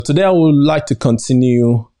Today, I would like to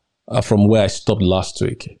continue from where I stopped last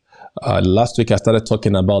week. Last week, I started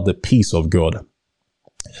talking about the peace of God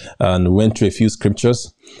and went through a few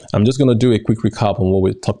scriptures. I'm just going to do a quick recap on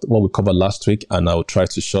what we covered last week, and I'll try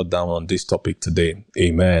to shut down on this topic today.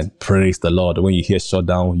 Amen. Praise the Lord. When you hear shut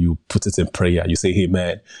down, you put it in prayer. You say,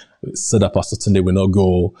 Amen. So that Pastor Tunde will not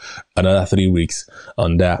go another 3 weeks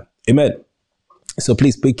on that. Amen. So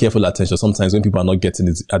please pay careful attention. Sometimes when people are not getting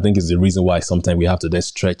it, I think it's the reason why sometimes we have to then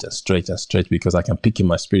stretch, because I can pick in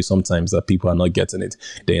my spirit sometimes that people are not getting it.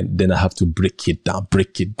 Then I have to break it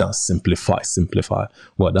down, simplify.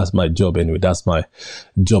 Well, that's my job anyway. That's my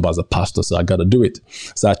job as a pastor. So I got to do it.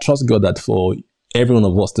 So I trust God that for every one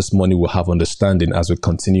of us this morning will have understanding as we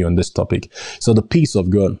continue on this topic. So the peace of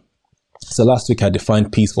God. So last week I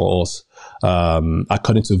defined peace for us,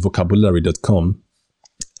 according to vocabulary.com.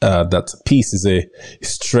 That peace is a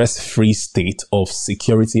stress-free state of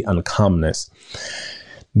security and calmness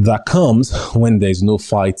that comes when there is no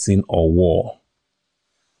fighting or war.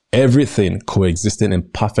 Everything coexisting in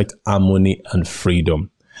perfect harmony and freedom.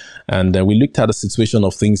 And we looked at the situation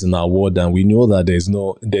of things in our world, and we know that there's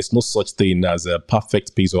no such thing as a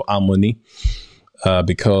perfect peace or harmony,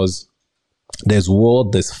 because there's war,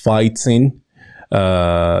 there's fighting,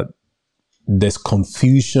 there's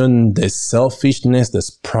confusion, there's selfishness, there's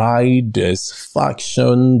pride, there's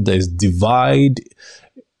faction, there's divide,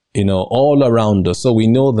 all around us. So we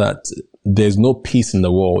know that there's no peace in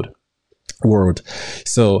the world.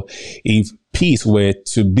 So if peace were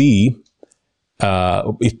to be,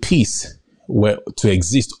 if peace were to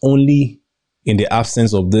exist only in the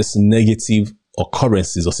absence of this negative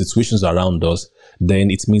occurrences or situations around us,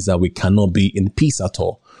 then it means that we cannot be in peace at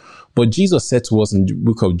all. But Jesus said to us in the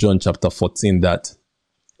book of John chapter 14 that,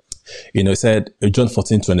 he said, John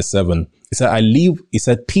 14:27, he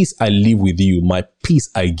said, peace I leave with you, my peace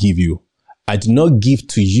I give you. I do not give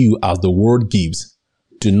to you as the world gives.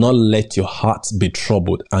 Do not let your hearts be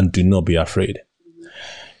troubled and do not be afraid.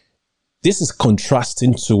 This is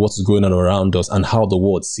contrasting to what's going on around us and how the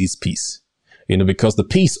world sees peace. Because the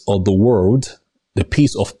peace of the world, the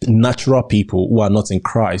peace of natural people who are not in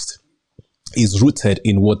Christ, is rooted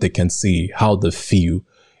in what they can see, how they feel,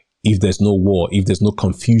 if there's no war, if there's no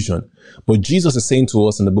confusion. But Jesus is saying to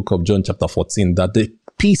us in the book of John chapter 14 that the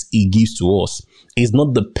peace he gives to us is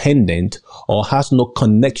not dependent or has no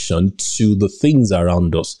connection to the things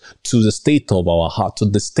around us, to the state of our heart, to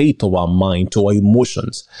the state of our mind, to our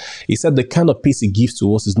emotions. He said the kind of peace he gives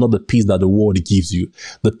to us is not the peace that the world gives you.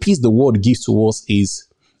 The peace the world gives to us is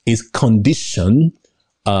conditioned,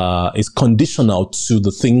 is conditional to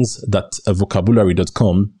the things that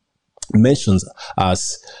vocabulary.com mentions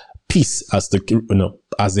as peace, as the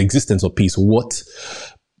existence of peace.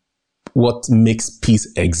 What makes peace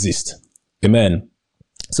exist? Amen.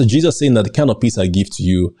 So Jesus saying that the kind of peace I give to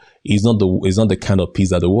you is not the kind of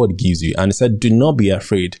peace that the world gives you. And he said, do not be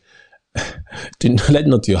afraid. Let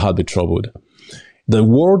not your heart be troubled. The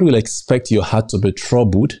world will expect your heart to be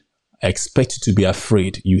troubled. Expect you to be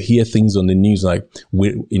afraid. You hear things on the news like,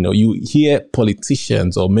 you hear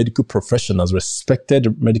politicians or medical professionals,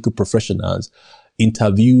 respected medical professionals,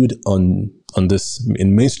 interviewed on this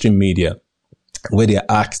in mainstream media, where they are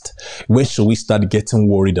asked, when should we start getting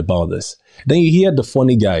worried about this? Then you hear the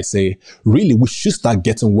funny guy say, really, we should start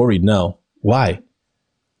getting worried now. Why?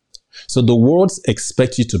 So the world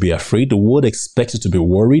expects you to be afraid. The world expects you to be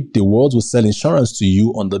worried. The world will sell insurance to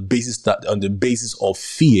you on the basis of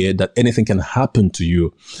fear that anything can happen to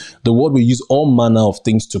you. The world will use all manner of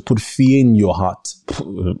things to put fear in your heart.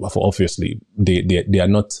 Obviously, they are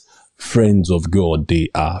not friends of God. They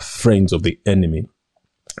are friends of the enemy.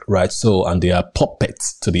 Right? So, and they are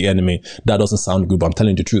puppets to the enemy. That doesn't sound good, but I'm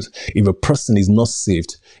telling you the truth. If a person is not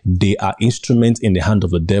saved, they are instruments in the hand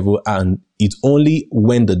of the devil, and it's only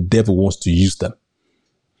when the devil wants to use them.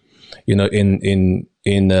 In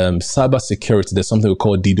cyber security, there's something we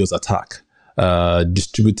call DDoS attack,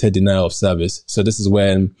 distributed denial of service. So this is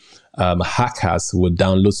when hackers will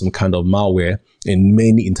download some kind of malware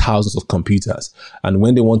in thousands of computers, and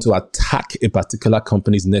when they want to attack a particular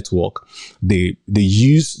company's network, they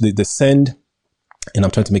send, and I'm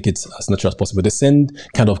trying to make it as natural as possible, they send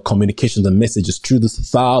kind of communications and messages through these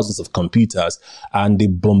thousands of computers, and they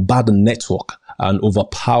bombard the network and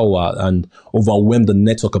overpower and overwhelm the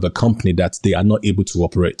network of a company that they are not able to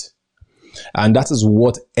operate. And that is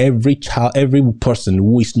what every person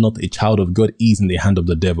who is not a child of God is in the hand of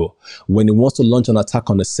the devil. When he wants to launch an attack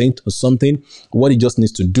on a saint or something, what he just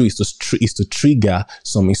needs to do is to trigger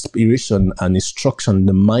some inspiration and instruction in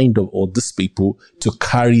the mind of all these people to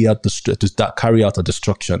carry out a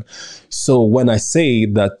destruction. So when I say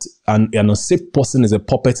that an unsaved person is a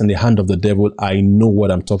puppet in the hand of the devil, I know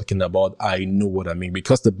what I'm talking about. I know what I mean,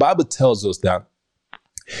 because the Bible tells us that,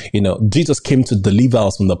 Jesus came to deliver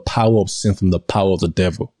us from the power of sin, from the power of the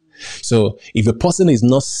devil. So if a person is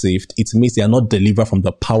not saved, it means they are not delivered from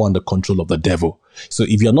the power and the control of the devil. So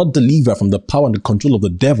if you're not delivered from the power and the control of the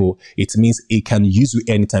devil, it means he can use you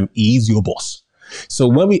anytime. He is your boss. So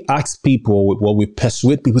when we ask people, we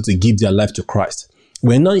persuade people to give their life to Christ,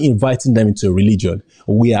 we're not inviting them into a religion.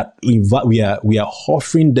 We are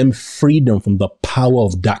offering them freedom from the power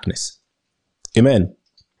of darkness. Amen.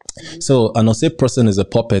 So an unsaved person is a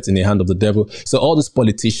puppet in the hand of the devil. So all these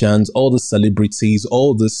politicians, all the celebrities,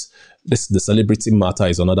 the celebrity matter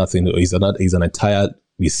is another thing.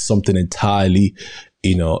 Is something entirely,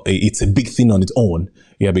 it's a big thing on its own.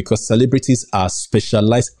 Yeah, because celebrities are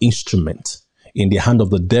specialized instrument in the hand of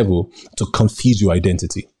the devil to confuse your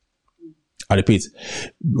identity. I repeat,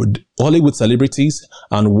 Hollywood celebrities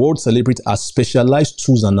and world celebrities are specialized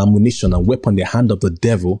tools and ammunition and weapon in the hand of the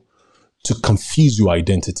devil to confuse your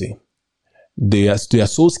identity. They are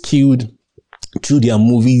so skilled through their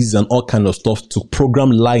movies and all kind of stuff to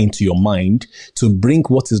program lie into your mind, to bring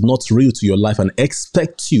what is not real to your life and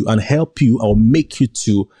expect you and help you or make you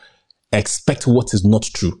to expect what is not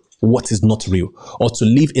true, what is not real, or to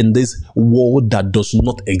live in this world that does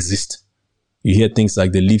not exist. You hear things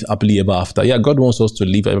like they live happily ever after. Yeah, God wants us to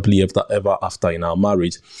live happily ever after in our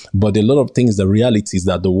marriage. But a lot of things, the reality is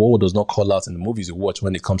that the world does not call out in the movies you watch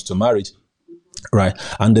when it comes to marriage. Right.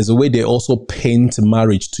 And there's a way they also paint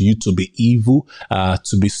marriage to you to be evil,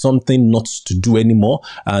 to be something not to do anymore.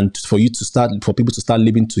 And for people to start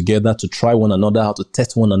living together, to try one another, how to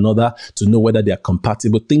test one another, to know whether they are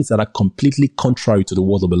compatible, things that are completely contrary to the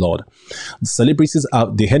word of the Lord.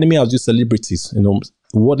 The enemy has used celebrities,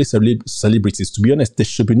 what is celebrities? To be honest, there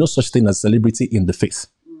should be no such thing as celebrity in the faith.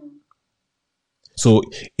 So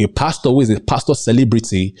a pastor who is a pastor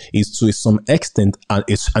celebrity is to some extent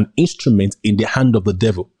it's an instrument in the hand of the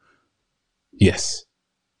devil. Yes,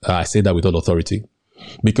 I say that with all authority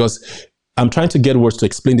because I'm trying to get words to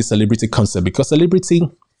explain the celebrity concept, because celebrity,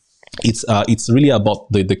 it's really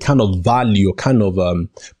about the kind of value, kind of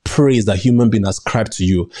praise that human beings ascribe to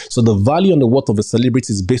you. So the value and the worth of a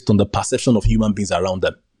celebrity is based on the perception of human beings around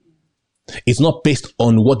them. It's not based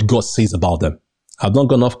on what God says about them. I've not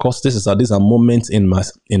gone off course. These are moments in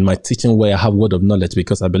my teaching where I have word of knowledge,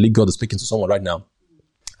 because I believe God is speaking to someone right now.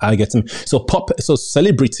 I get him. So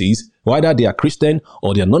celebrities, whether they are Christian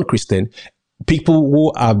or they are non-Christian, people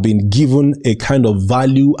who have been given a kind of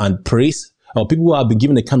value and praise, or people who have been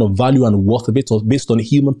given a kind of value and worth of it based on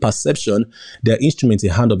human perception, they are instruments in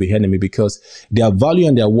the hand of the enemy, because their value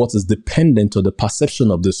and their worth is dependent on the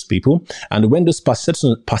perception of those people. And when those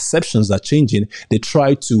perceptions are changing, they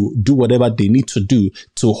try to do whatever they need to do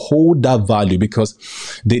to hold that value, because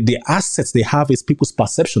the assets they have is people's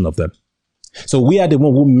perception of them. So we are the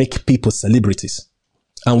one who make people celebrities,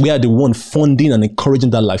 and we are the one funding and encouraging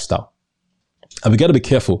that lifestyle. And we got to be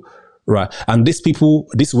careful. Right. And these people,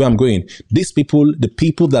 this is where I'm going. These people, the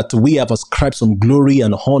people that we have ascribed some glory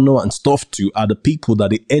and honor and stuff to, are the people that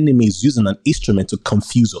the enemy is using an instrument to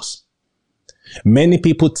confuse us. Many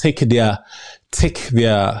people take their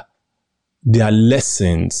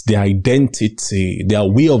lessons, their identity, their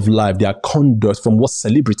way of life, their conduct from what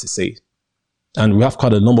celebrities say. And we have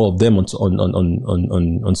quite a number of them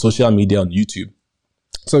on social media, on YouTube.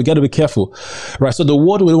 So you got to be careful, right? So the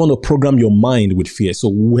world will want to program your mind with fear.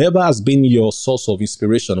 So whoever has been your source of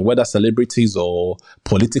inspiration, whether celebrities or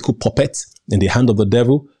political puppets in the hand of the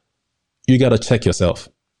devil, you got to check yourself.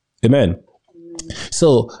 Amen.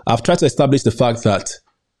 So I've tried to establish the fact that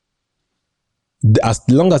as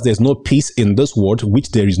long as there's no peace in this world,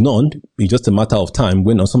 which there is none, it's just a matter of time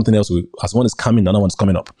when something else, as one is coming, another one's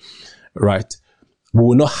coming up, right? We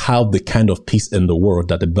will not have the kind of peace in the world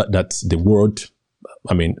that the world,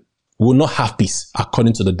 will not have peace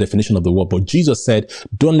according to the definition of the word. But Jesus said,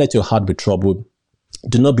 don't let your heart be troubled.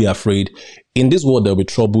 Do not be afraid. In this world, there will be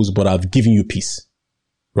troubles, but I've given you peace.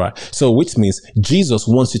 Right. So which means Jesus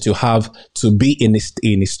wants you to be in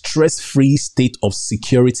a stress-free state of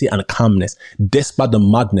security and calmness, despite the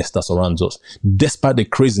madness that surrounds us, despite the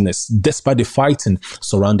craziness, despite the fighting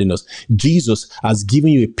surrounding us. Jesus has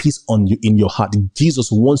given you a peace in your heart.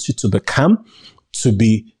 Jesus wants you to be calm,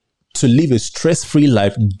 to live a stress-free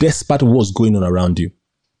life despite what's going on around you.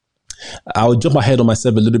 I'll jump ahead on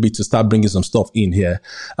myself a little bit to start bringing some stuff in here.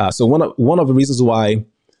 So one of the reasons why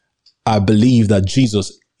I believe that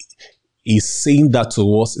Jesus is saying that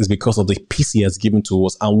to us is because of the peace he has given to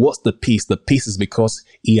us. And what's the peace? The peace is because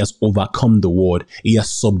he has overcome the world. He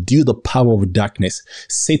has subdued the power of darkness.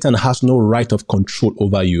 Satan has no right of control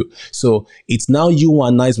over you. So it's now you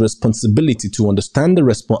and I's responsibility to understand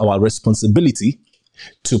our responsibility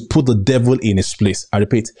to put the devil in his place. I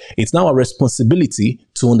repeat, it's now our responsibility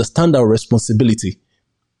to understand our responsibility.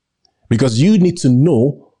 Because you need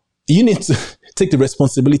to take the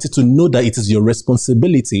responsibility to know that it is your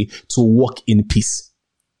responsibility to walk in peace.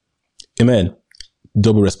 Amen.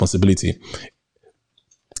 Double responsibility.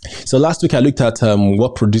 So last week I looked at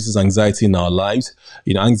what produces anxiety in our lives.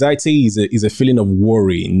 Anxiety is a feeling of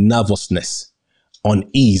worry, nervousness,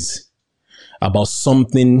 unease about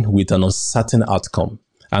something with an uncertain outcome.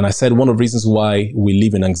 And I said one of the reasons why we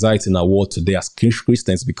live in anxiety in our world today as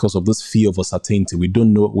Christians, because of this fear of uncertainty. We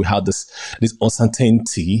don't know, we have this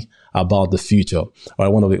uncertainty about the future. All right,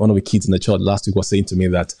 one of the kids in the church last week was saying to me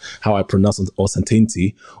that how I pronounced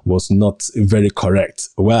uncertainty was not very correct.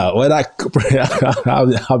 Well,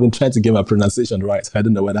 I've been trying to get my pronunciation right. I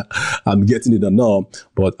don't know whether I'm getting it or not,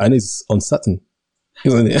 but I know it's uncertain.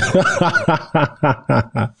 Isn't it?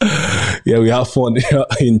 Yeah, we have fun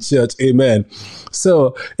in church. Amen.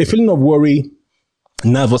 So a feeling of worry,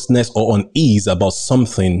 nervousness, or unease about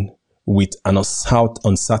something with an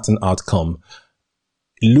uncertain outcome.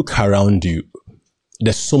 Look around you.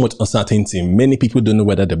 There's so much uncertainty. Many people don't know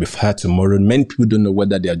whether they'll be fired tomorrow. Many people don't know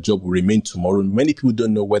whether their job will remain tomorrow. Many people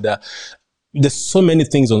don't know whether there's so many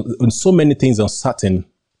things uncertain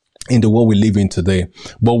in the world we live in today.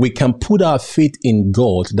 But we can put our faith in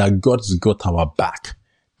God, that God's got our back,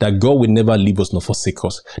 that God will never leave us nor forsake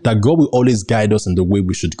us, that God will always guide us in the way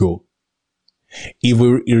we should go. If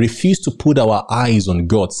we refuse to put our eyes on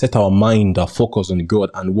God, set our mind, our focus on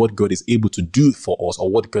God and what God is able to do for us,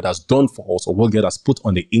 or what God has done for us, or what God has put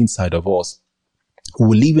on the inside of us,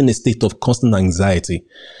 we live in a state of constant anxiety.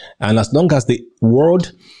 And as long as the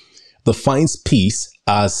world defines peace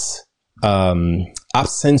as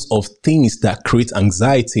absence of things that create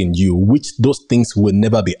anxiety in you, which those things will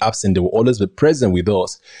never be absent, they will always be present with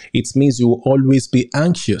us, it means you will always be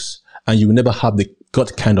anxious and you will never have the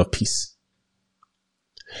God kind of peace.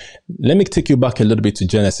 Let me take you back a little bit to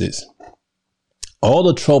Genesis. All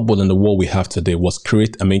the trouble in the world we have today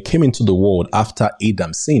came into the world after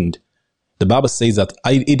Adam sinned. The Bible says that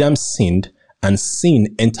Adam sinned and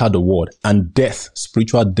sin entered the world, and death,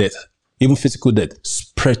 spiritual death, even physical death,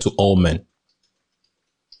 spread to all men.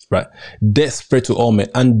 Right? Death spread to all men,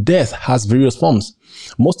 and death has various forms.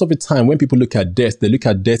 Most of the time when people look at death, they look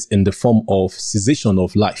at death in the form of cessation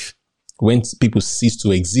of life. When people cease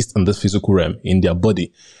to exist in this physical realm, in their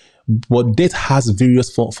body. But death has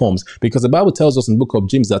various forms, because the Bible tells us in the book of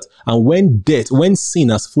James that, and when sin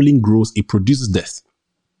has fully grows, it produces death.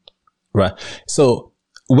 Right? So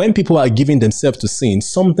when people are giving themselves to sin,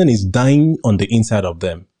 something is dying on the inside of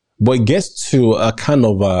them. But it gets to a kind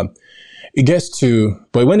of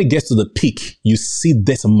but when it gets to the peak, you see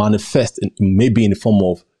death manifest maybe in the form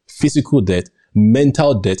of physical death,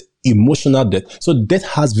 mental death, emotional death. So death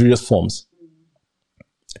has various forms.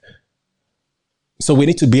 So we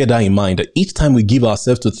need to bear that in mind, that each time we give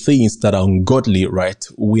ourselves to things that are ungodly, right,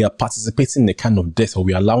 we are participating in a kind of death, or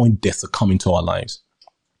we are allowing death to come into our lives.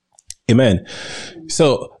 Amen.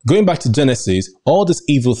 So going back to Genesis, all these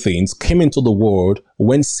evil things came into the world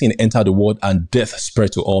when sin entered the world and death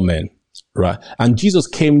spread to all men. Right. And Jesus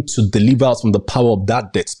came to deliver us from the power of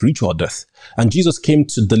that death, spiritual death. And Jesus came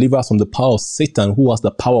to deliver us from the power of Satan, who has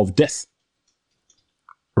the power of death.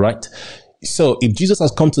 Right. So if Jesus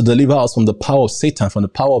has come to deliver us from the power of Satan, from the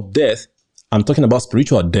power of death, I'm talking about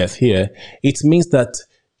spiritual death here, it means that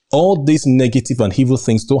all these negative and evil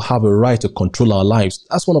things don't have a right to control our lives.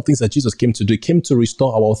 That's one of the things that Jesus came to do. He came to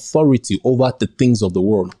restore our authority over the things of the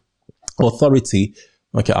world. Authority.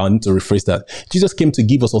 Okay, I need to rephrase that. Jesus came to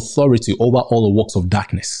give us authority over all the works of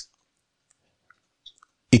darkness.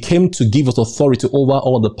 He came to give us authority over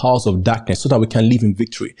all the powers of darkness so that we can live in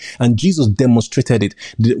victory. And Jesus demonstrated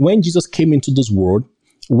it. When Jesus came into this world,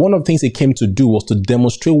 one of the things he came to do was to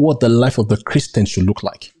demonstrate what the life of the Christian should look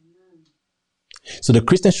like. So the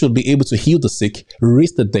Christian should be able to heal the sick,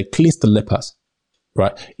 raise the dead, cleanse the lepers.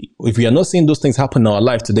 Right? If we are not seeing those things happen in our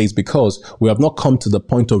life today, it's because we have not come to the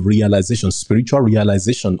point of realization, spiritual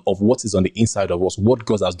realization of what is on the inside of us, what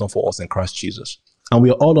God has done for us in Christ Jesus. And we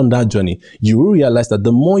are all on that journey. You will realize that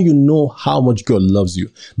the more you know how much God loves you,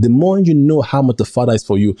 the more you know how much the Father is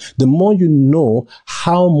for you, the more you know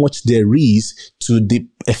how much there is to the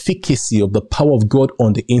efficacy of the power of God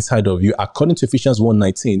on the inside of you. According to Ephesians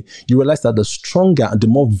 1:19, you realize that the stronger and the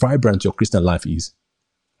more vibrant your Christian life is.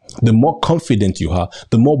 The more confident you are,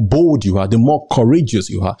 the more bold you are, the more courageous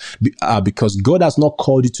you are, because God has not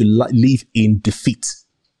called you to live in defeat.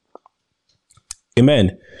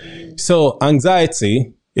 Amen. So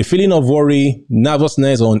anxiety, a feeling of worry,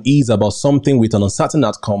 nervousness, or unease about something with an uncertain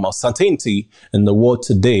outcome, uncertainty in the world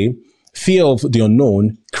today, fear of the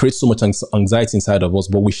unknown creates so much anxiety inside of us,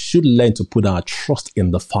 but we should learn to put our trust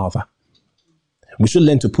in the Father. We should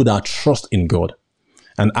learn to put our trust in God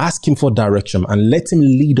and ask Him for direction and let Him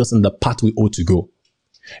lead us in the path we ought to go.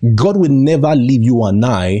 God will never leave you and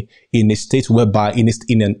I in a state whereby, in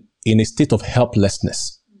a state of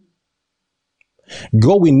helplessness.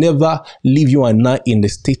 God will never leave you and I in the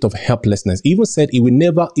state of helplessness. He even said He will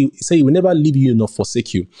never leave you nor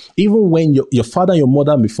forsake you. Even when your father and your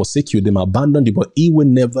mother may forsake you, they may abandon you, but He will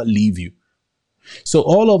never leave you. So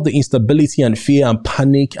all of the instability and fear and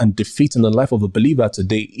panic and defeat in the life of a believer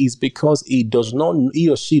today is because he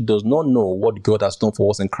or she does not know what God has done for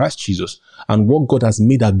us in Christ Jesus and what God has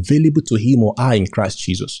made available to him or I in Christ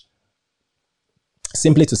Jesus.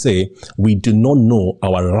 Simply to say, we do not know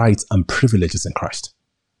our rights and privileges in Christ.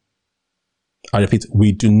 I repeat,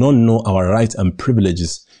 we do not know our rights and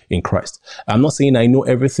privileges in Christ. I'm not saying I know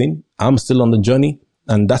everything. I'm still on the journey.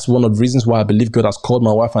 And that's one of the reasons why I believe God has called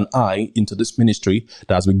my wife and I into this ministry,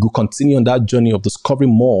 that as we go continue on that journey of discovering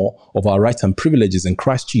more of our rights and privileges in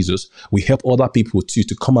Christ Jesus, we help other people too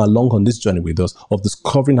to come along on this journey with us of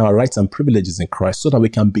discovering our rights and privileges in Christ so that we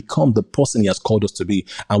can become the person He has called us to be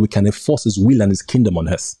and we can enforce His will and His kingdom on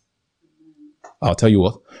earth. I'll tell you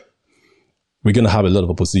what, we're going to have a lot of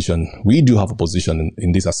opposition. We do have opposition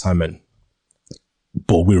in this assignment,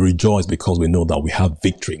 but we rejoice because we know that we have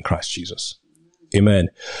victory in Christ Jesus. Amen.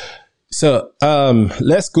 So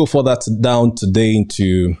let's go further down today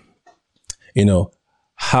into,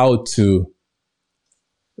 how to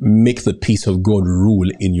make the peace of God rule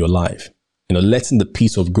in your life. Letting the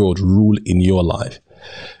peace of God rule in your life.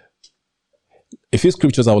 A few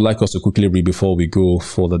scriptures I would like us to quickly read before we go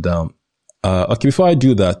further down. Before I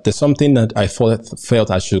do that, there's something that I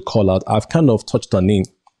felt I should call out. I've kind of touched on it.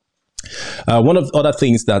 One of the other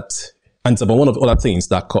things that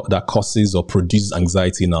causes or produces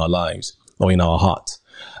anxiety in our lives or in our heart,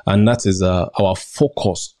 and that is our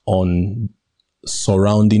focus on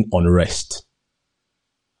surrounding unrest.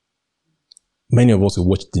 Many of us will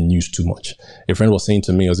watch the news too much. A friend was saying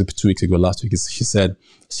to me, was it 2 weeks ago, last week, she said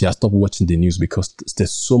she has stopped watching the news because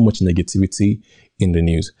there's so much negativity in the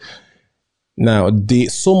news. Now,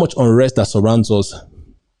 so much unrest that surrounds us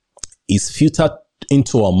is filtered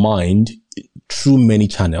into our mind through many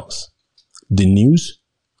channels. The news,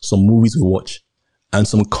 some movies we watch, and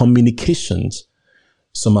some communications,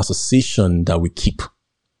 some association that we keep,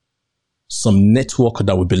 some network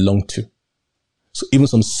that we belong to. So even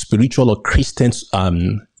some spiritual or Christian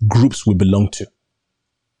groups we belong to.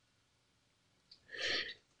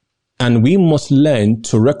 And we must learn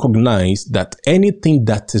to recognize that anything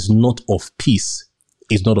that is not of peace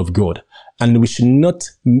is not of God. And we should not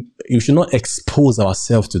expose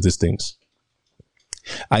ourselves to these things.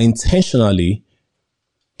 I intentionally,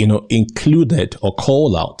 included or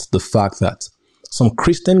call out the fact that some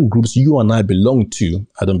Christian groups you and I belong to,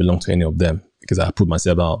 I don't belong to any of them because I put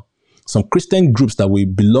myself out. Some Christian groups that we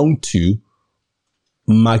belong to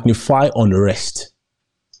magnify unrest.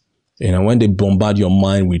 When they bombard your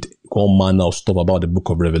mind with all manner of stuff about the book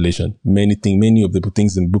of Revelation, many of the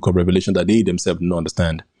things in the book of Revelation that they themselves don't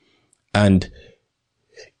understand. And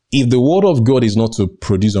if the word of God is not to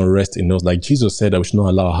produce unrest in us, like Jesus said, that we should not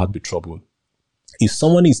allow our heart to be troubled. If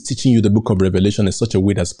someone is teaching you the book of Revelation in such a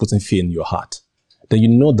way that's putting fear in your heart, then you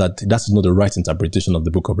know that that's not the right interpretation of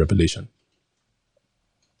the book of Revelation.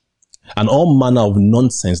 And all manner of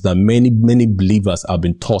nonsense that many believers have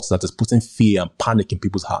been taught that is putting fear and panic in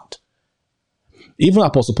people's heart. Even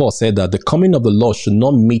Apostle Paul said that the coming of the Lord should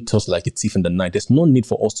not meet us like a thief in the night. There's no need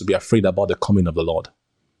for us to be afraid about the coming of the Lord.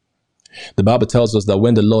 The Bible tells us that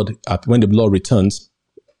when the Lord returns,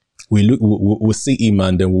 we'll see Him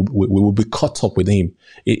and then we will be caught up with Him.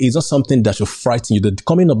 It's not something that should frighten you. The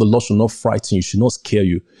coming of the Lord should not frighten you, should not scare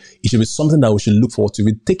you. It should be something that we should look forward to. If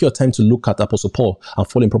you take your time to look at Apostle Paul and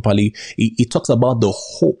follow him properly, he talks about the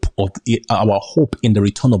hope of our hope in the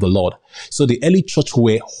return of the Lord. So the early church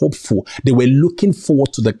were hopeful. They were looking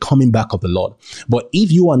forward to the coming back of the Lord. But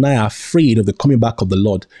if you and I are afraid of the coming back of the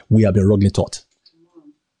Lord, we have been wrongly taught.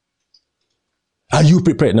 Are you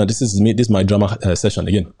prepared? Now, this is me. This is my drama session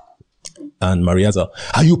again. And Mariaza,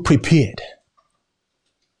 are you prepared?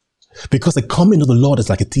 Because the coming of the Lord is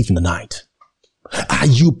like a thief in the night. Are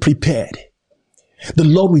you prepared? The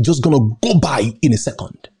Lord will just gonna go by in a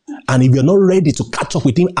second. And if you're not ready to catch up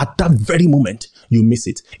with him at that very moment, you miss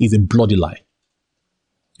it. It's a bloody lie.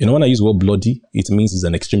 You know, when I use the word bloody, it means it's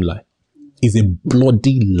an extreme lie. It's a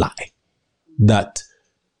bloody lie that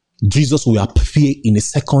Jesus will appear in a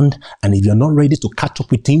second, and if you're not ready to catch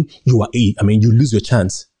up with him, you lose your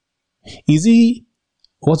chance. Is he,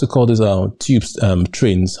 what we call these tubes,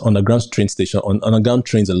 trains, underground train station, underground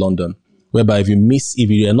trains in London, whereby if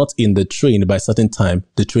you are not in the train by a certain time,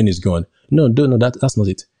 the train is gone. No, that's not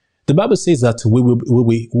it. The Bible says that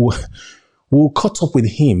we'll caught up with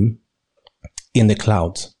him in the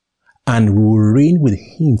clouds, and we will reign with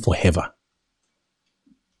him forever.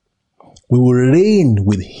 We will reign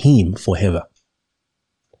with him forever.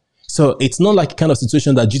 So it's not like a kind of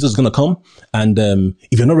situation that Jesus is going to come and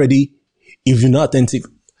if you're not ready, if you're not authentic.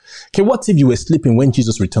 Okay, what if you were sleeping when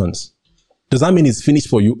Jesus returns? Does that mean it's finished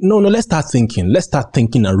for you? No, let's start thinking. Let's start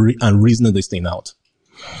thinking and reasoning this thing out.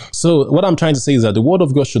 So what I'm trying to say is that the word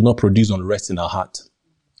of God should not produce unrest in our heart.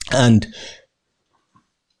 And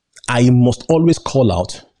I must always call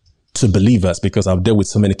out to believers, because I've dealt with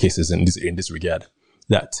so many cases in this regard,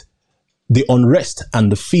 that the unrest and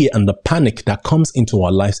the fear and the panic that comes into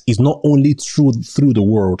our lives is not only through the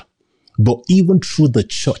world, but even through the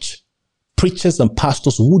church. Preachers and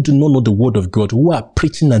pastors who do not know the word of God, who are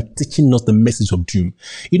preaching and teaching us the message of doom.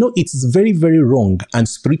 You know, it's very, very wrong and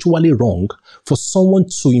spiritually wrong for someone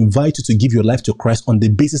to invite you to give your life to Christ on the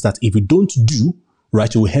basis that if you don't do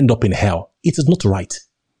right, you will end up in hell. It is not right.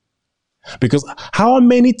 Because how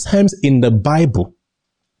many times in the Bible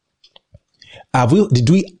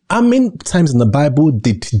how many times in the Bible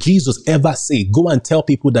did Jesus ever say, go and tell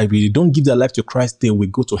people that if they don't give their life to Christ, they will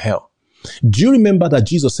go to hell? Do you remember that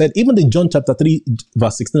Jesus said, even in John chapter 3,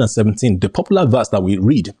 verse 16 and 17, the popular verse that we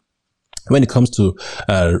read when it comes to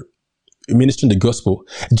ministering the gospel,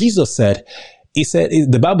 Jesus said,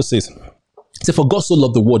 the Bible says, for God so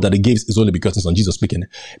loved the world that he gave his only begotten son, Jesus speaking,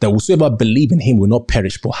 that whosoever believe in him will not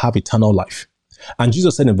perish but have eternal life. And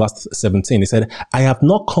Jesus said in verse 17, he said, I have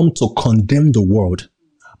not come to condemn the world,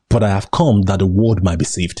 but I have come that the world might be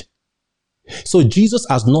saved. So Jesus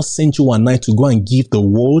has not sent you and I to go and give the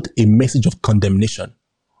world a message of condemnation,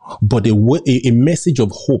 but a message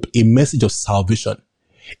of hope, a message of salvation.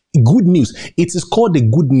 Good news. It is called the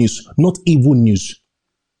good news, not evil news,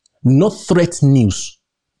 not threat news,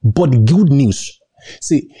 but good news.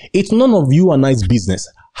 See, it's none of you and I's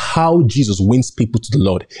business how Jesus wins people to the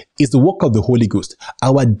Lord. It's the work of the Holy Ghost.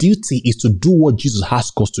 Our duty is to do what Jesus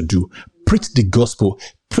asked us to do. Preach the gospel.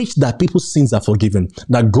 Preach that people's sins are forgiven.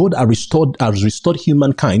 That God has restored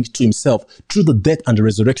humankind to himself through the death and the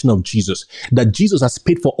resurrection of Jesus. That Jesus has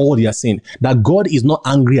paid for all their sin. That God is not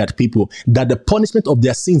angry at people. That the punishment of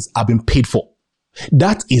their sins have been paid for.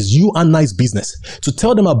 That is you and I's business. To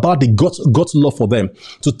tell them about the God's love for them.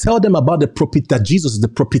 To tell them about that Jesus is the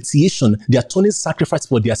propitiation, the atoning sacrifice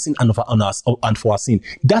for their sin and for our sin.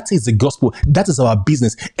 That is the gospel. That is our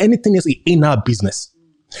business. Anything else is in our business.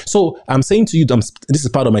 So I'm saying to you, this is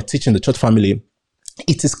part of my teaching, the church family.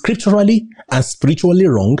 It is scripturally and spiritually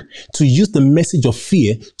wrong to use the message of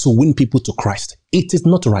fear to win people to Christ. It is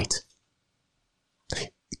not right.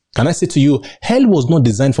 Can I say to you, hell was not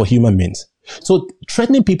designed for human beings. So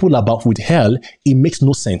threatening people with hell, it makes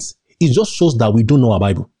no sense. It just shows that we don't know our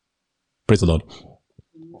Bible. Praise the Lord.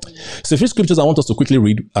 So a few scriptures I want us to quickly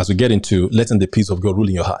read as we get into letting the peace of God rule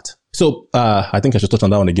in your heart. So I think I should touch on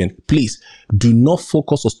that one again. Please do not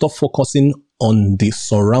focus or stop focusing on the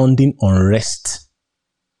surrounding unrest.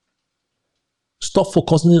 Stop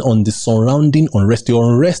focusing on the surrounding unrest, the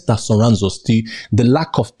unrest that surrounds us, the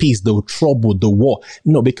lack of peace, the trouble, the war.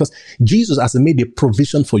 No, because Jesus has made a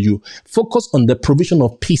provision for you. Focus on the provision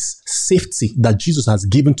of peace, safety that Jesus has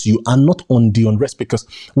given to you, and not on the unrest, because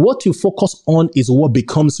what you focus on is what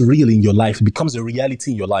becomes real in your life, becomes a reality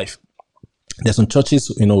in your life. There's some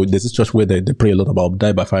churches, there's this church where they pray a lot about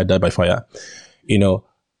die by fire, die by fire.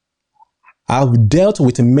 I've dealt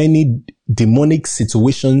with many demonic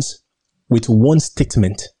situations with one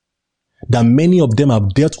statement that many of them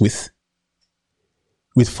have dealt with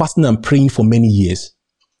fasting and praying for many years.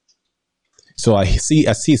 So I see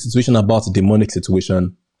a situation about a demonic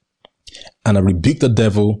situation, and I rebuke the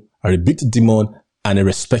devil, I rebuke the demon, and I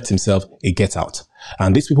respect himself, he gets out.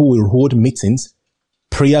 And these people will hold meetings,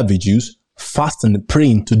 prayer vigils, fasting and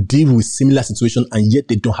praying to deal with similar situation, and yet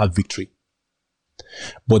they don't have victory.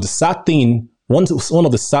 But the sad thing, one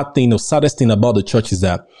of the saddest thing about the church is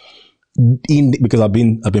that because I've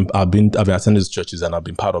been attending these churches and I've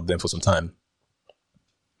been part of them for some time.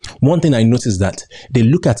 One thing I noticed that they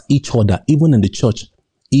look at each other, even in the church.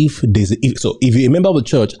 If you're a member of the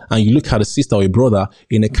church and you look at a sister or a brother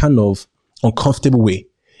in a kind of uncomfortable way,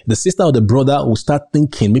 the sister or the brother will start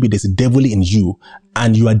thinking maybe there's a devil in you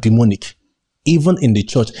and you are demonic. Even in the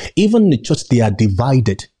church, they are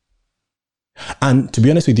divided. And to be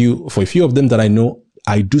honest with you, for a few of them that I know,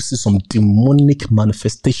 I do see some demonic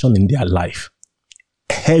manifestation in their life.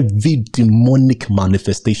 Heavy demonic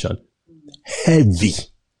manifestation. Heavy.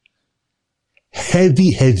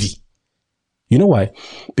 You know why?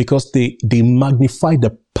 Because they magnify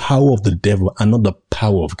the power of the devil and not the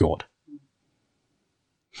power of God.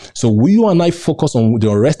 So you and I focus on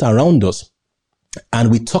the rest around us and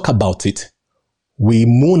we talk about it. We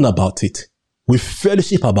moan about it. We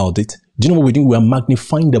fellowship about it. Do you know what we're doing? We are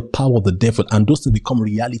magnifying the power of the devil and those things become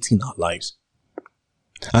reality in our lives.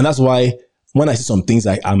 And that's why when I see some things,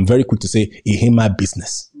 I'm very quick to say, it ain't my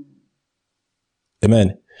business.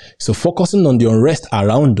 Amen. So focusing on the unrest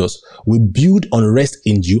around us will build unrest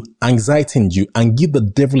in you, anxiety in you, and give the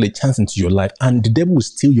devil a chance into your life. And the devil will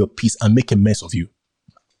steal your peace and make a mess of you.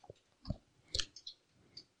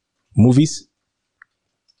 Movies,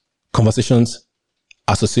 conversations,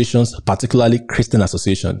 associations, particularly Christian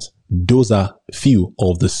associations. Those are few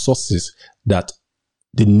of the sources that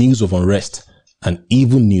the news of unrest and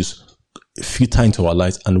evil news filter into our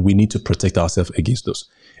lives, and we need to protect ourselves against those.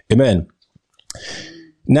 Amen.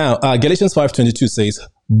 Now, Galatians 5:22 says,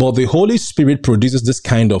 but the Holy Spirit produces this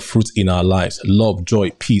kind of fruit in our lives: love,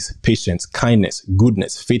 joy, peace, patience, kindness,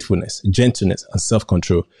 goodness, faithfulness, gentleness, and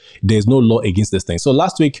self-control. There is no law against this thing. So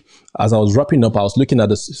last week, as I was wrapping up, I was looking at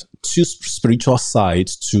the two spiritual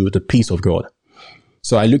sides to the peace of God.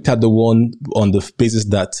 So I looked at the one on the basis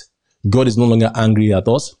that God is no longer angry at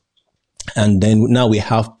us. And then now we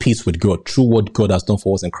have peace with God through what God has done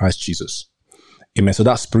for us in Christ Jesus. Amen. So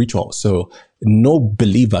that's spiritual. So no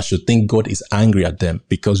believer should think God is angry at them,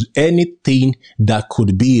 because anything that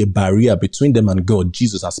could be a barrier between them and God,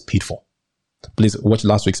 Jesus has paid for. Please watch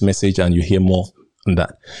last week's message and you hear more on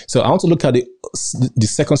that. So I want to look at the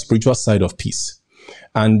second spiritual side of peace.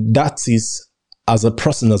 And that is as a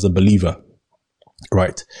person, as a believer,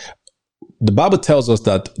 right? The Bible tells us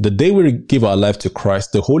that the day we give our life to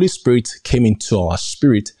Christ, the Holy Spirit came into our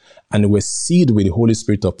spirit and we're sealed with the Holy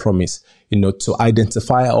Spirit of promise, to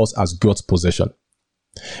identify us as God's possession.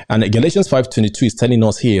 And Galatians 5:22 is telling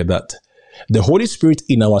us here that the Holy Spirit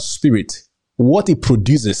in our spirit, what it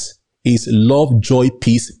produces is love, joy,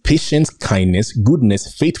 peace, patience, kindness,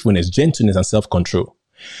 goodness, faithfulness, gentleness, and self-control.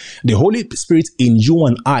 The Holy Spirit in you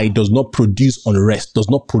and I does not produce unrest, does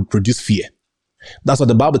not produce fear. That's what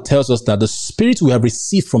the Bible tells us, that the spirit we have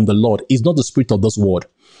received from the Lord is not the spirit of this world.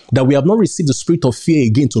 That we have not received the spirit of fear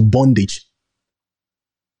again to bondage.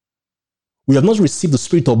 We have not received the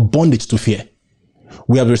spirit of bondage to fear.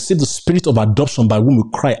 We have received the spirit of adoption by whom we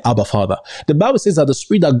cry, Abba, Father. The Bible says that the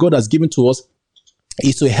spirit that God has given to us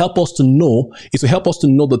is to help us to know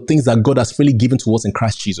the things that God has freely given to us in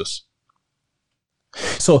Christ Jesus.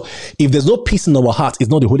 So if there's no peace in our heart, it's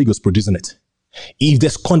not the Holy Ghost producing it. If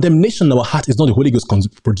there's condemnation in our heart, it's not the Holy Ghost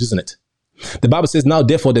producing it. The Bible says, now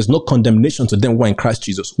therefore there's no condemnation to them who are in Christ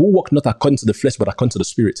Jesus, who walk not according to the flesh, but according to the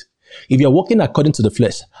Spirit. If you're walking according to the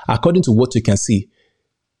flesh, according to what you can see,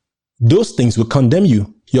 those things will condemn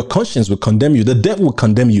you. Your conscience will condemn you. The devil will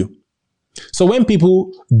condemn you. So when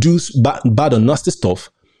people do bad or nasty stuff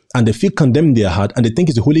and they feel condemned in their heart and they think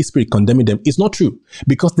it's the Holy Spirit condemning them, it's not true.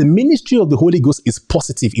 Because the ministry of the Holy Ghost is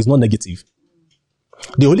positive, it's not negative.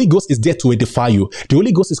 The Holy Ghost is there to edify you. The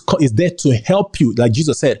Holy Ghost is there to help you, like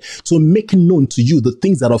Jesus said, to make known to you the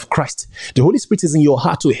things that are of Christ. The Holy Spirit is in your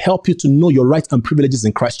heart to help you to know your rights and privileges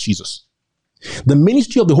in Christ Jesus. The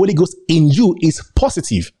ministry of the Holy Ghost in you is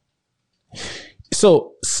positive.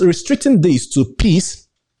 So restricting this to peace,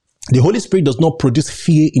 the Holy Spirit does not produce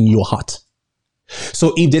fear in your heart.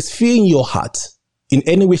 So if there's fear in your heart, in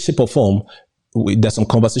any way, shape, or form, there's some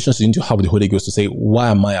conversations you need to have with the Holy Ghost to say, why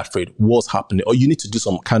am I afraid? What's happening? Or you need to do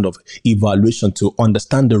some kind of evaluation to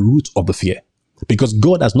understand the root of the fear. Because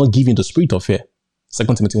God has not given the spirit of fear. 2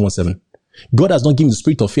 Timothy 1:7. God has not given the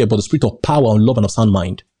spirit of fear, but the spirit of power and love and of sound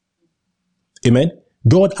mind. Amen?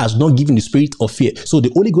 God has not given the spirit of fear. So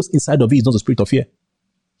the Holy Ghost inside of you is not the spirit of fear.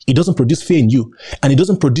 It doesn't produce fear in you. And it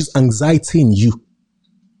doesn't produce anxiety in you.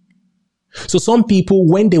 So some people,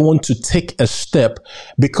 when they want to take a step,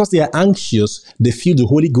 because they are anxious, they feel the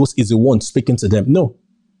Holy Ghost is the one speaking to them. No.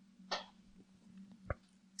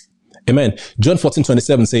 Amen. John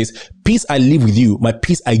 14:27 says, peace I leave with you, my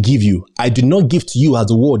peace I give you. I do not give to you as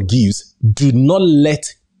the world gives. Do not let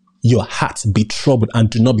your heart be troubled and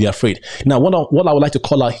do not be afraid. Now, what I would like to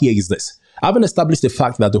call out here is this. Having established the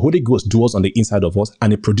fact that the Holy Ghost dwells on the inside of us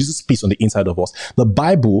and it produces peace on the inside of us, the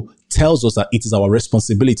Bible tells us that it is our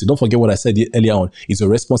responsibility. Don't forget what I said earlier on. It's a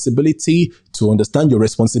responsibility to understand your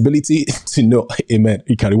responsibility to know. Amen.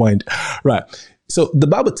 You can rewind. Right. So the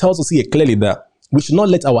Bible tells us here clearly that we should not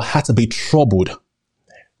let our heart be troubled.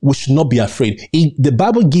 We should not be afraid. The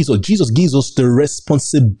Bible gives us, Jesus gives us the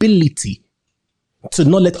responsibility to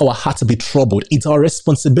not let our hearts be troubled. It's our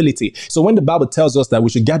responsibility. So when the Bible tells us that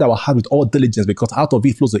we should guard our heart with all diligence because out of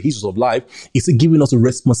it flows the issues of life, it's giving us a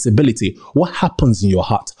responsibility. What happens in your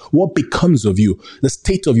heart? What becomes of you? The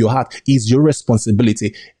state of your heart is your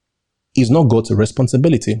responsibility. It's not God's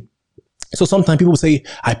responsibility. So sometimes people say,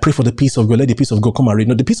 I pray for the peace of God. Let the peace of God come and reign.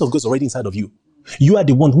 No, the peace of God is already inside of you. You are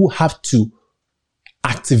the one who have to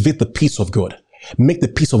activate the peace of God. Make the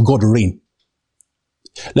peace of God reign.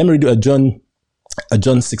 Let me read John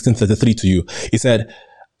 16:33 to you. He said,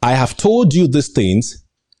 I have told you these things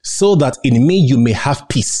so that in me you may have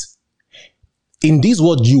peace. In this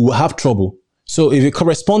world you will have trouble. So if you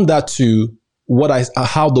correspond that to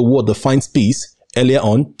how the word defines peace earlier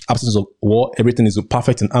on, absence of war, everything is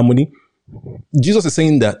perfect in harmony. Jesus is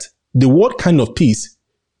saying that the word kind of peace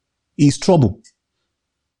is trouble.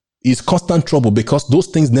 Is constant trouble because those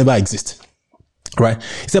things never exist. Right?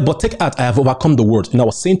 He said, but take heart, I have overcome the world. And I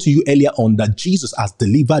was saying to you earlier on that Jesus has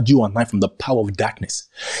delivered you and I from the power of darkness.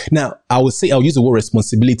 Now, I'll use the word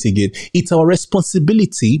responsibility again. It's our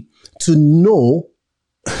responsibility to know,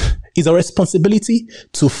 it's our responsibility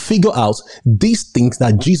to figure out these things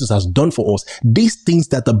that Jesus has done for us, these things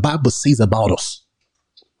that the Bible says about us.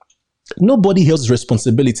 Nobody else's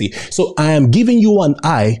responsibility. So I am giving you and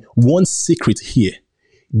I one secret here.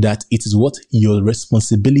 That it is what? Your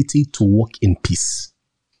responsibility to walk in peace.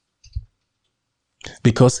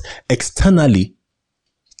 Because externally,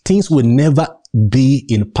 things will never be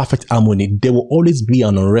in perfect harmony. There will always be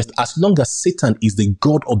an unrest. As long as Satan is the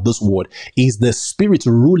God of this world, is the spirit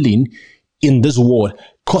ruling in this world,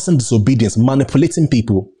 causing disobedience, manipulating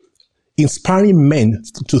people, inspiring men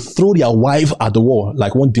to throw their wife at the wall,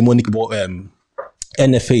 like one demonic NFL.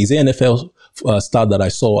 Is the NFL star that I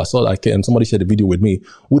saw like somebody shared a video with me,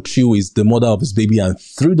 who threw is the mother of his baby and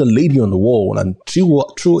threw the lady on the wall and threw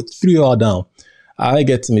her down. I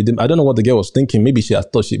don't know what the girl was thinking. Maybe she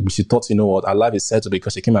thought, you know what, her life is settled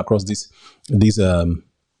because she came across these when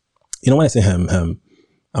I say I'm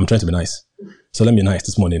trying to be nice. So let me be nice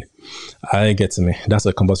this morning. That's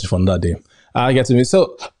a conversation for another day.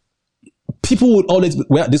 So people would always, this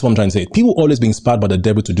is what I'm trying to say. People will always be inspired by the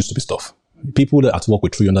devil to do stupid stuff. People that at work will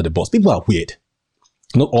throw you under the bus. People are weird.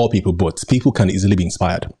 Not all people, but people can easily be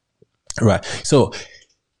inspired. Right. So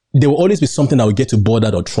there will always be something that will get you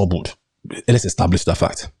bothered or troubled. Let's establish that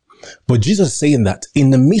fact. But Jesus is saying that in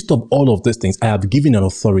the midst of all of these things, I have given you an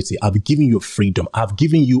authority. I've given you freedom. I've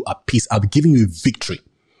given you a peace. I've given you victory.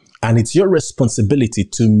 And it's your responsibility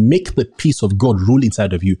to make the peace of God rule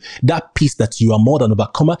inside of you. That peace that you are more than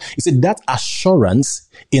overcomer. You see, that assurance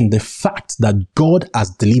in the fact that God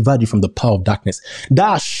has delivered you from the power of darkness.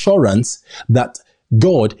 That assurance that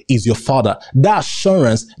God is your Father. That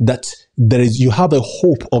assurance that you have a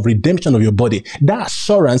hope of redemption of your body. That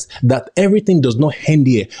assurance that everything does not end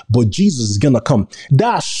here, but Jesus is going to come.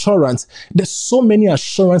 That assurance, there's so many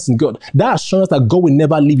assurance in God. That assurance that God will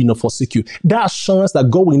never leave you nor forsake you. That assurance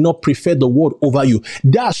that God will not prefer the world over you.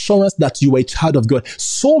 That assurance that you are a child of God.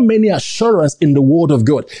 So many assurance in the word of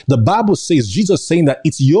God. The Bible says, Jesus saying that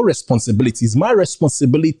it's your responsibility. It's my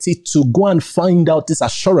responsibility to go and find out these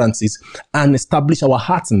assurances and establish our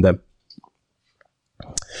hearts in them.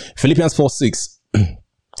 Philippians 4:6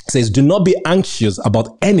 says, do not be anxious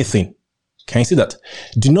about anything. Can you see that?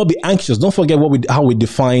 Do not be anxious. Don't forget how we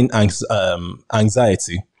define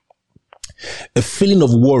anxiety. A feeling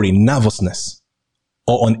of worry, nervousness,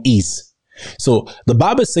 or unease. So the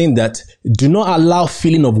Bible is saying that do not allow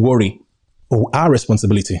feeling of worry or our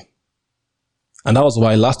responsibility. And that was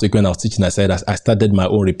why last week when I was teaching, I said I started my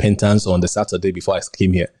own repentance on the Saturday before I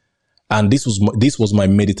came here. And this was my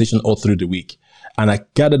meditation all through the week. And I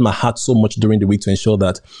guarded my heart so much during the week to ensure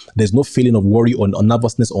that there's no feeling of worry or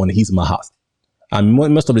nervousness or unease in my heart. And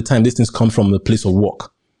most of the time, these things come from the place of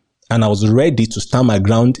work. And I was ready to stand my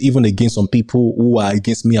ground even against some people who are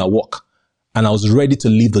against me at work. And I was ready to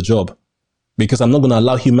leave the job because I'm not going to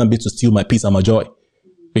allow human beings to steal my peace and my joy.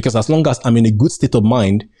 Because as long as I'm in a good state of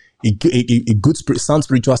mind, a good sound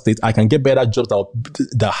spiritual state, I can get better jobs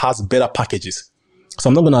that has better packages. So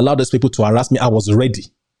I'm not going to allow those people to harass me. I was ready.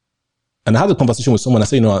 And I had a conversation with someone. I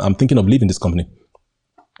said, I'm thinking of leaving this company.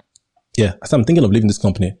 Yeah, I said, I'm thinking of leaving this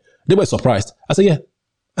company. They were surprised. I said, yeah.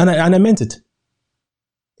 And I meant it.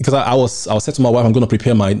 Because I was said to my wife, I'm going to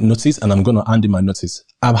prepare my notice and I'm going to hand in my notice.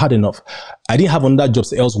 I've had enough. I didn't have other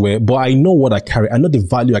jobs elsewhere, but I know what I carry. I know the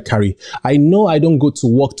value I carry. I know I don't go to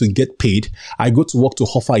work to get paid. I go to work to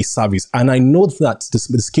offer a service. And I know that the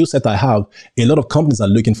skill set I have, a lot of companies are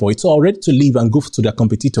looking for it. So I'm ready to leave and go to their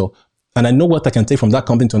competitor. And I know what I can take from that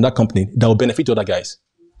company to that company that will benefit other guys.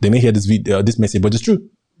 They may hear this video, this message, but it's true.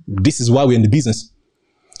 This is why we're in the business,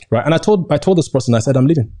 right? And I told this person, I said, I'm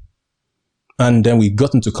leaving. And then we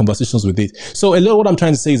got into conversations with it. So a lot of what I'm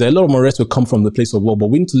trying to say is that a lot of my rest will come from the place of war, but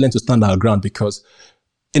we need to learn to stand our ground because,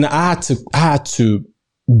 I had to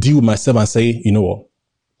deal with myself and say, you know what,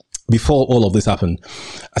 before all of this happened,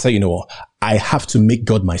 I said, you know what, I have to make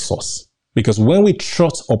God my source. Because when we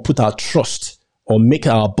trust or put our trust or make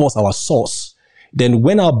our boss our source, then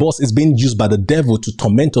when our boss is being used by the devil to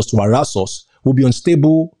torment us, to harass us, we'll be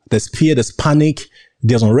unstable, there's fear, there's panic,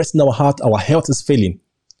 there's unrest in our heart, our health is failing.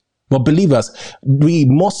 But believers, we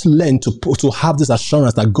must learn to have this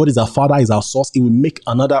assurance that God is our Father, is our source. It will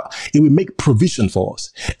make provision for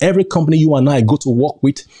us. Every company you and I go to work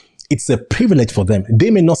with, it's a privilege for them. They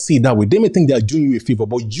may not see it that way. They may think they are doing you a favor,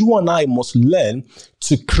 but you and I must learn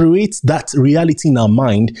to create that reality in our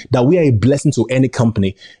mind that we are a blessing to any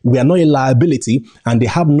company. We are not a liability and they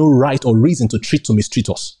have no right or reason to mistreat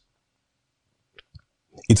us.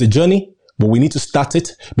 It's a journey. But we need to start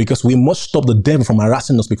it because we must stop the devil from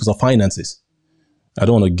harassing us because of finances. I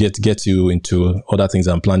don't want to get you into other things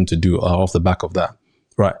I'm planning to do off the back of that.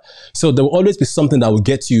 Right. So there will always be something that will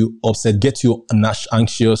get you upset, get you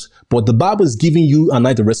anxious. But the Bible is giving you and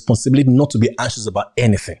I the responsibility not to be anxious about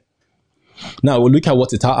anything. Now we'll look at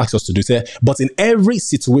what it asks us to do. Say, but in every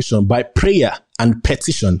situation, by prayer and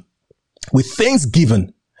petition, with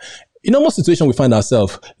thanksgiving. In almost situation we find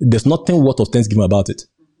ourselves, there's nothing worth of thanksgiving about it.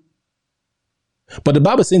 But the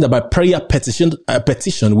Bible is saying that by prayer, petition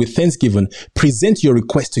with thanksgiving, present your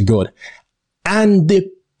request to God. And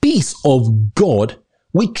the peace of God,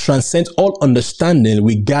 which transcends all understanding,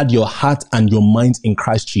 will guard your heart and your minds in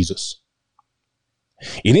Christ Jesus.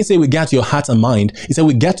 He didn't say we guard your heart and mind. He said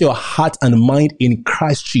we guard your heart and mind in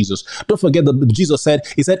Christ Jesus. Don't forget that Jesus said,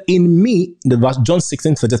 he said, in me, the verse John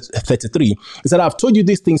 16:33, he said, I've told you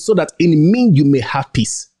these things so that in me you may have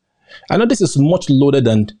peace. I know this is much loaded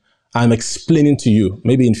than I'm explaining to you.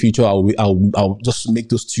 Maybe in future, I'll just make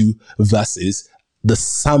those two verses the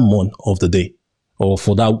sermon of the day or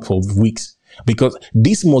for weeks, because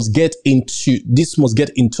this must get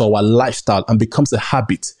into our lifestyle and becomes a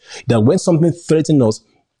habit that when something threatens us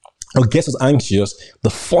or gets us anxious, the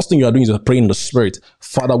first thing you are doing is praying in the spirit.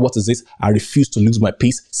 Father, what is this? I refuse to lose my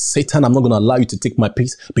peace. Satan, I'm not going to allow you to take my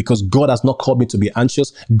peace because God has not called me to be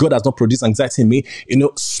anxious. God has not produced anxiety in me.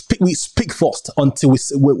 We speak first until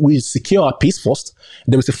we secure our peace first.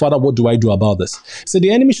 Then we say, Father, what do I do about this? So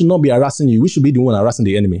the enemy should not be harassing you. We should be the one harassing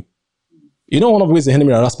the enemy. You know, one of the ways the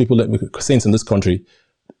enemy harass people, like saints in this country,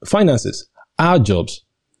 finances, our jobs.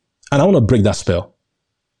 And I want to break that spell.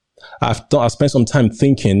 I've spent some time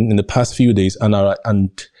thinking in the past few days, and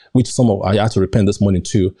which I had to repent this morning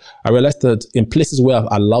too. I realized that in places where I've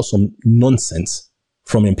allowed some nonsense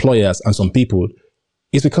from employers and some people,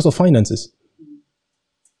 it's because of finances.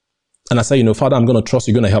 And I say, Father, I'm going to trust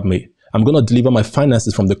you're going to help me. I'm going to deliver my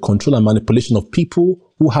finances from the control and manipulation of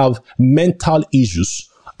people who have mental issues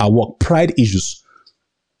at work, pride issues,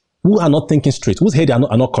 who are not thinking straight, whose head are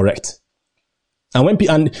not correct.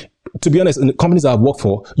 And to be honest, in the companies I've worked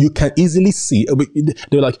for, you can easily see,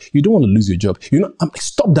 they're like, you don't want to lose your job. I'm like,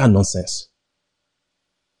 stop that nonsense.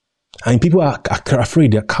 And people are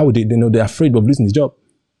afraid, they're cowardly, they're afraid of losing the job.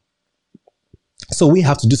 So we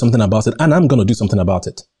have to do something about it, and I'm going to do something about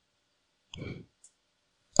it.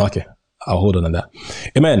 Okay, I'll hold on that.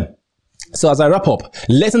 Amen. So as I wrap up,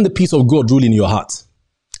 letting the peace of God rule in your heart.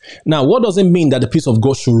 Now, what does it mean that the peace of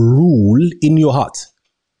God should rule in your heart?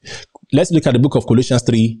 Let's look at the book of Colossians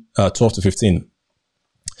 3:12-15.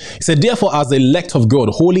 It said, therefore, as the elect of God,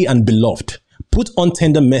 holy and beloved, put on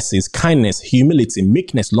tender mercies, kindness, humility,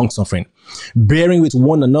 meekness, long-suffering, bearing with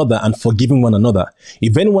one another and forgiving one another.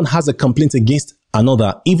 If anyone has a complaint against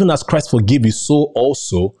another, even as Christ forgave you,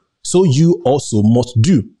 so you also must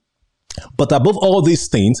do. But above all these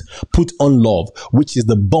things, put on love, which is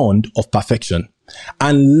the bond of perfection.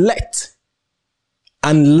 And let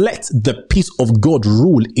the peace of God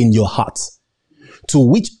rule in your hearts, to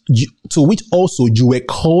which also you were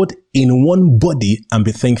called in one body, and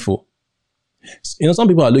be thankful. Some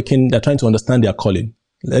people they're trying to understand their calling.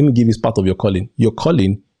 Let me give you part of your calling. Your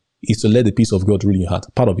calling is to let the peace of God rule in your heart.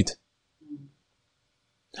 Part of it.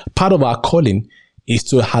 Part of our calling is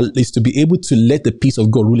to be able to let the peace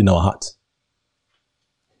of God rule in our heart.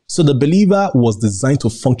 So the believer was designed to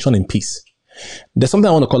function in peace. There's something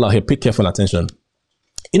I want to call out here. Pay careful attention.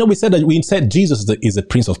 We said Jesus is the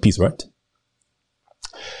Prince of Peace, right?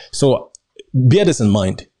 So bear this in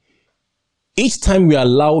mind. Each time we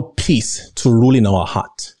allow peace to rule in our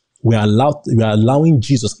heart, we are allowing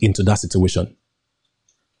Jesus into that situation.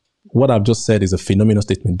 What I've just said is a phenomenal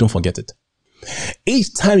statement. Don't forget it.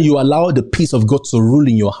 Each time you allow the peace of God to rule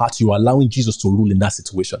in your heart, you are allowing Jesus to rule in that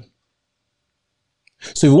situation.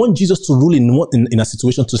 So if you want Jesus to rule in a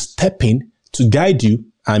situation, to step in, to guide you,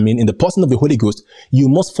 in the person of the Holy Ghost, you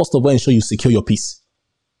must first of all ensure you secure your peace.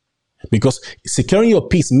 Because securing your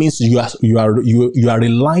peace means you are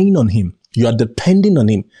relying on him. You are depending on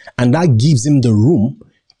him. And that gives him the room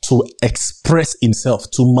to express himself,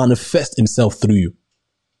 to manifest himself through you.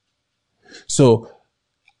 So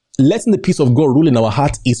letting the peace of God rule in our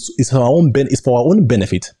heart is for our own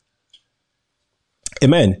benefit.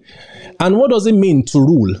 Amen. And what does it mean to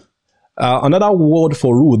rule? Another word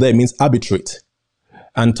for rule there means arbitrate,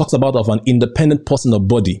 and talks about of an independent person or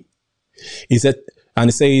body. It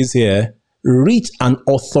says here, reach an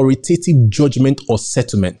authoritative judgment or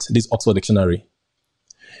settlement. This Oxford Dictionary.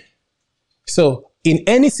 So in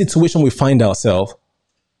any situation we find ourselves,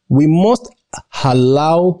 we must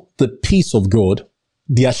allow the peace of God,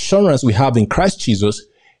 the assurance we have in Christ Jesus,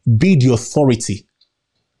 be the authority.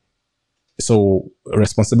 So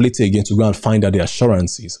responsibility again to go and find out the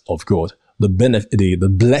assurances of God, the benefit, the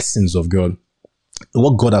blessings of God,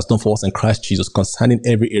 what God has done for us in Christ Jesus concerning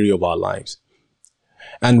every area of our lives.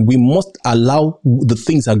 And we must allow the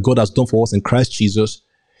things that God has done for us in Christ Jesus,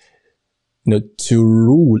 to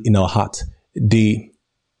rule in our heart. The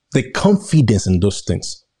confidence in those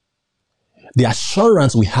things, the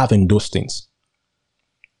assurance we have in those things.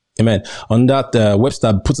 Amen. On that,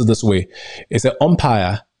 Webster puts it this way. It's an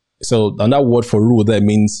umpire. So another word for rule there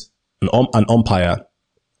means an umpire.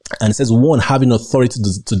 And it says one having authority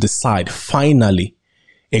to decide finally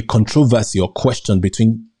a controversy or question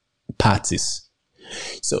between parties.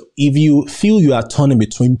 So if you feel you are turning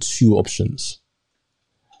between two options,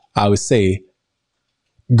 I would say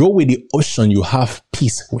go with the option you have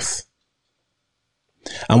peace with.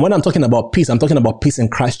 And when I'm talking about peace, I'm talking about peace in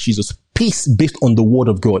Christ Jesus. Peace based on the word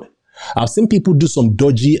of God. I've seen people do some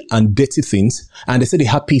dodgy and dirty things and they say they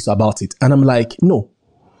have peace about it. And I'm like, no,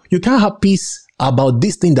 you can't have peace about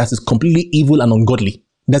this thing that is completely evil and ungodly.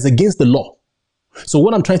 That's against the law. So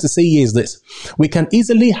what I'm trying to say here is this. We can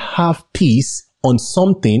easily have peace on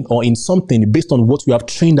something or in something based on what we have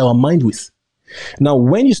trained our mind with. Now,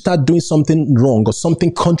 when you start doing something wrong or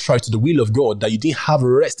something contrary to the will of God that you didn't have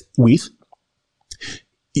rest with,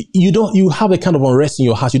 you have a kind of unrest in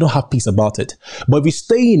your heart. You don't have peace about it. But if you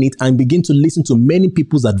stay in it and begin to listen to many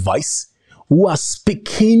people's advice who are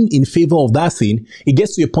speaking in favor of that thing, it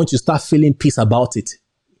gets to a point you start feeling peace about it.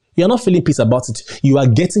 You're not feeling peace about it. You are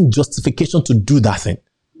getting justification to do that thing.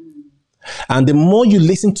 And the more you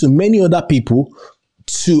listen to many other people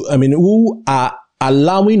who are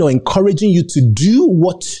allowing or encouraging you to do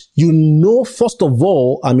what first of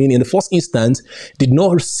all, in the first instance, did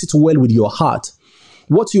not sit well with your heart.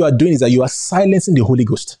 What you are doing is that you are silencing the Holy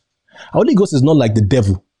Ghost. The Holy Ghost is not like the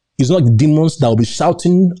devil. It's not like demons that will be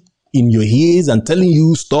shouting in your ears and telling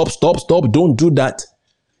you, stop, don't do that.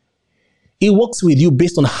 He works with you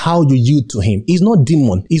based on how you yield to him. He's not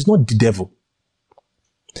demon. He's not the devil.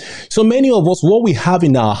 So many of us, what we have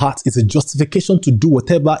in our hearts is a justification to do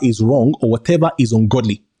whatever is wrong or whatever is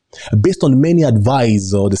ungodly. Based on many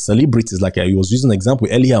advice or the celebrities, like I was using an example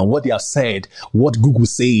earlier, on what they have said, what Google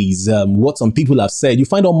says, what some people have said. You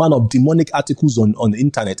find all manner of demonic articles on the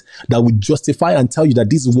internet that will justify and tell you that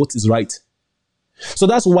this is what is right. So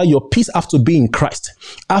that's why your peace have to be in Christ,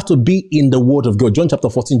 have to be in the word of God. John chapter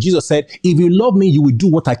 14, Jesus said, if you love me, you will do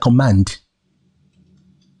what I command.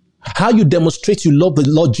 How you demonstrate you love the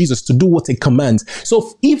Lord Jesus to do what he commands.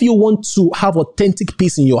 So if you want to have authentic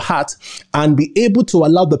peace in your heart and be able to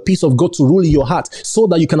allow the peace of God to rule in your heart so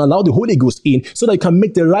that you can allow the Holy Ghost in, so that you can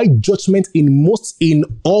make the right judgment in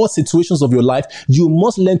all situations of your life, you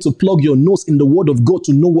must learn to plug your nose in the word of God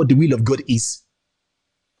to know what the will of God is.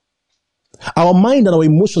 Our mind and our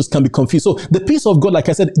emotions can be confused. So the peace of God, like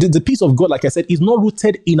I said, is not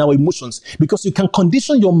rooted in our emotions, because you can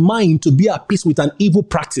condition your mind to be at peace with an evil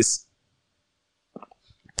practice.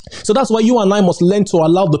 So that's why you and I must learn to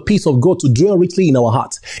allow the peace of God to dwell richly in our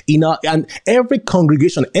hearts. And every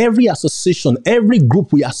congregation, every association, every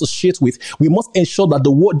group we associate with, we must ensure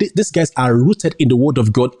that these guys are rooted in the word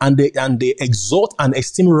of God and they exalt and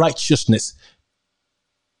esteem righteousness.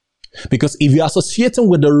 Because if you're associating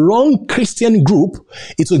with the wrong Christian group,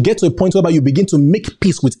 it will get to a point where you begin to make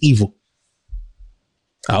peace with evil.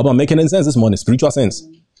 I hope I'm making any sense this morning, spiritual sense.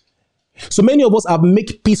 So many of us have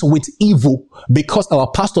made peace with evil because our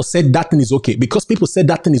pastor said that thing is okay, because people said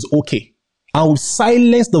that thing is okay. And we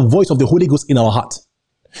silence the voice of the Holy Ghost in our heart.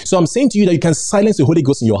 So I'm saying to you that you can silence the Holy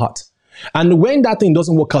Ghost in your heart. And when that thing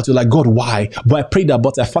doesn't work out, you're like, God, why? But I prayed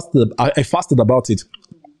about it. I fasted about it.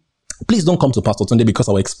 Please don't come to Pastor Tunde because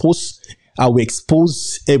I will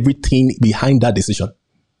expose everything behind that decision.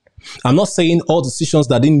 I'm not saying all decisions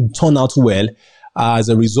that didn't turn out well are as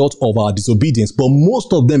a result of our disobedience, but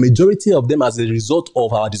most of them, majority of them, as a result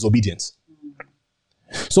of our disobedience.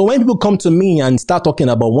 So when people come to me and start talking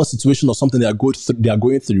about one situation or something they are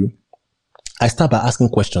going through, I start by asking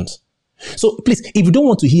questions. So please, if you don't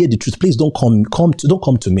want to hear the truth, please don't come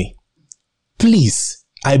to me. Please,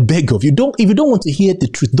 I beg of you, if you don't want to hear the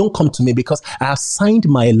truth, don't come to me, because I have signed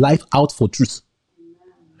my life out for truth.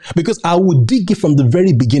 Because I will dig it from the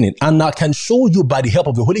very beginning, and I can show you by the help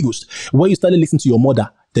of the Holy Ghost where you started listening to your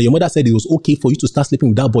mother, that your mother said it was okay for you to start sleeping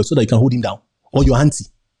with that boy so that you can hold him down, or your auntie.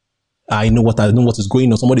 I know what is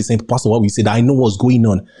going on. Somebody saying, Pastor, what we said, I know what's going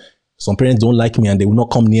on. Some parents don't like me and they will not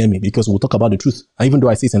come near me because we'll talk about the truth. And even though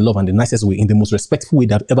I say it in love and the nicest way, in the most respectful way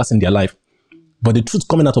they've ever seen in their life, but the truth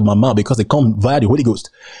coming out of my mouth, because they come via the Holy Ghost,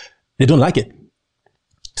 they don't like it.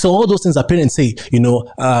 So all those things that parents say, he's not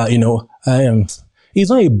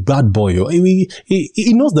a bad boy.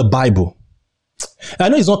 He knows the Bible. I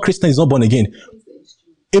know he's not Christian, he's not born again.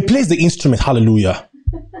 He plays the instrument. Hallelujah.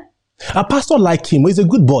 A pastor like him, he's a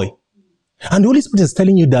good boy. And the Holy Spirit is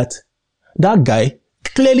telling you that guy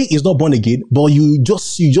clearly is not born again, but you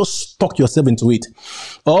just stuck yourself into it.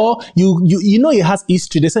 Or you know he has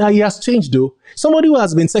history. They say he has changed though. Somebody who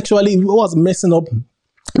has been who was messing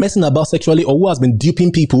about sexually, or who has been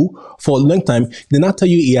duping people for a long time, they now tell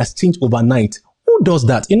you he has changed overnight. Who does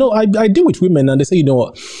that? I deal with women and they say, you know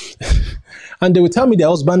what? And they will tell me their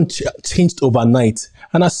husband changed overnight.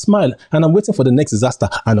 And I smile and I'm waiting for the next disaster.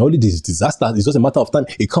 And only this disaster is just a matter of time.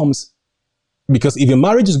 It comes. Because if your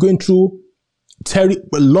marriage is going through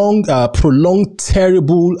prolonged,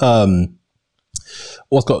 terrible,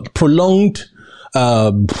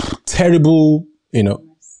 terrible,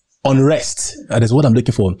 unrest. That's what I'm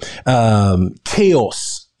looking for.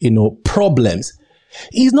 Chaos, problems.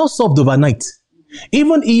 It's not solved overnight.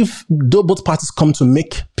 Even if both parties come to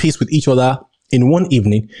make peace with each other in one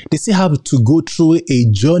evening, they still have to go through a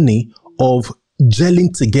journey of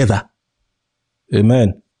gelling together.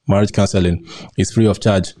 Amen. Marriage counseling is free of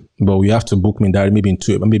charge, but we have to book me there maybe in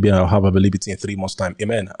 2, maybe I'll have availability in 3 months' time.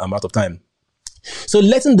 Amen. I'm out of time. So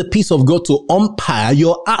letting the peace of God to umpire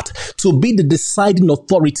your heart, to be the deciding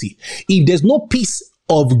authority. If there's no peace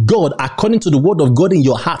of God according to the word of God in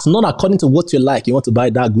your heart, not according to what you like. You want to buy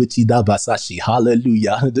that Gucci, that Versace.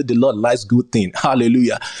 Hallelujah. The Lord likes good thing.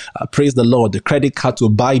 Hallelujah. Praise the Lord. The credit card to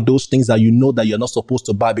buy those things that you know that you're not supposed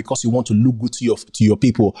to buy because you want to look good to your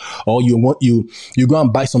people, or you go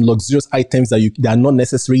and buy some luxurious items that are not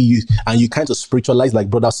necessary, and you kind of spiritualize like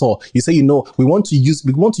Brother Saul. You say, we want to use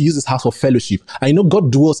this house for fellowship. I know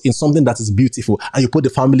God dwells in something that is beautiful, and you put the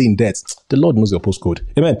family in debt. The Lord knows your postcode.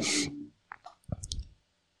 Amen.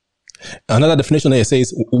 Another definition here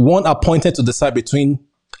says, one appointed to decide between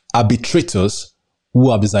arbitrators who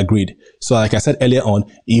have disagreed. So like I said earlier on,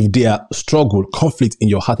 if there are conflict in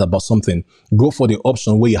your heart about something, go for the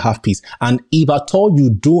option where you have peace. And if at all you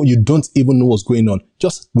don't even know what's going on,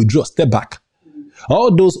 just withdraw, step back.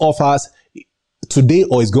 All those offers today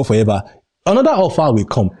or it's gone forever. Another offer will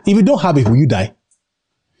come. If you don't have it, will you die?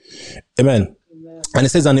 Amen. And it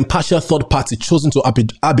says an impartial third party chosen to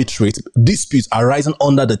arbitrate disputes arising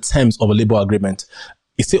under the terms of a labor agreement.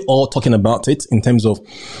 It's still all talking about it in terms of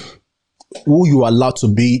who you are allowed to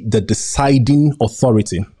be the deciding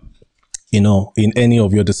authority, in any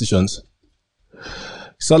of your decisions.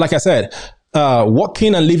 So like I said,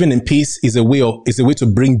 walking and living in peace is a way to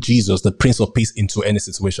bring Jesus, the Prince of Peace, into any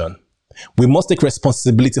situation. We must take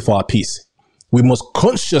responsibility for our peace. We must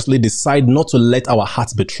consciously decide not to let our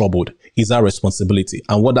hearts be troubled. Is our responsibility.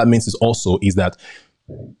 And what that means is that,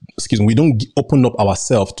 we don't open up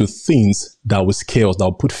ourselves to things that will scare us, that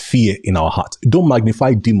will put fear in our heart. Don't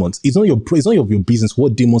magnify demons. It's not of your business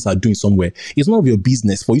what demons are doing somewhere. It's not of your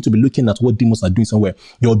business for you to be looking at what demons are doing somewhere.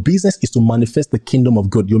 Your business is to manifest the kingdom of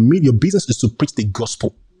God. Your business is to preach the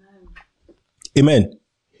gospel. Amen.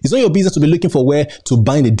 It's not your business to be looking for where to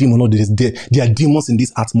bind a demon. No, there are demons in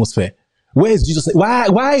this atmosphere. Where is Jesus?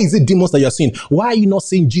 Why is it demons that you're seeing? Why are you not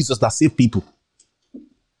seeing Jesus that save people?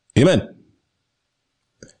 Amen.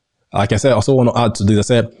 Like I said, I also want to add to this. I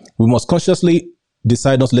said, we must consciously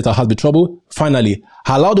decide not to let our heart be troubled. Finally,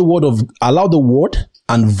 allow the word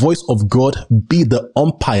and voice of God be the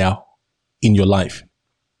umpire in your life.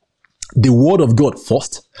 The word of God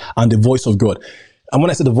first and the voice of God. And when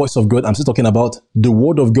I say the voice of God, I'm still talking about the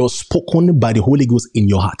word of God spoken by the Holy Ghost in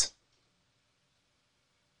your heart.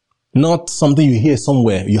 Not something you hear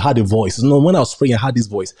somewhere. You heard a voice. No, when I was praying, I heard this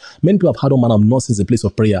voice. Many people have heard all manner of nonsense in the place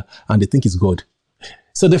of prayer and they think it's God.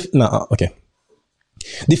 So, okay.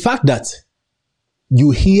 The fact that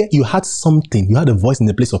you had something, you had a voice in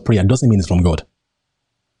the place of prayer doesn't mean it's from God.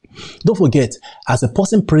 Don't forget, as a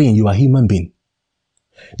person praying, you are a human being.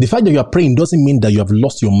 The fact that you are praying doesn't mean that you have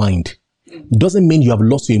lost your mind. Doesn't mean you have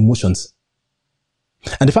lost your emotions.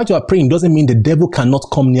 And the fact you are praying doesn't mean the devil cannot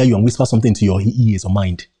come near you and whisper something to your ears or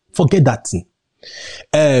mind. Forget that thing.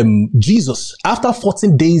 Jesus, after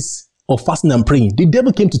 14 days of fasting and praying, the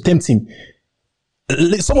devil came to tempt him.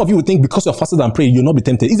 Some of you would think because you're fasting and praying, you'll not be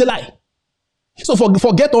tempted. It's a lie. So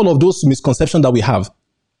forget all of those misconceptions that we have.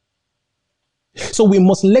 So we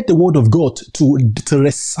must let the word of God to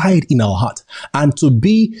reside in our heart and to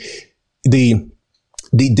be the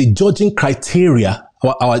judging criteria,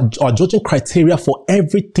 our judging criteria for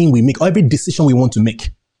everything we make, or every decision we want to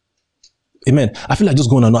make. Amen. I feel like just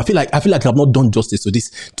going on. I feel like I've not done justice to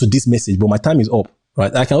this message, but my time is up.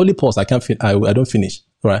 Right? I can only pause. I don't finish.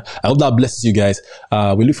 Right? I hope that blesses you guys.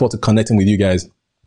 We look forward to connecting with you guys.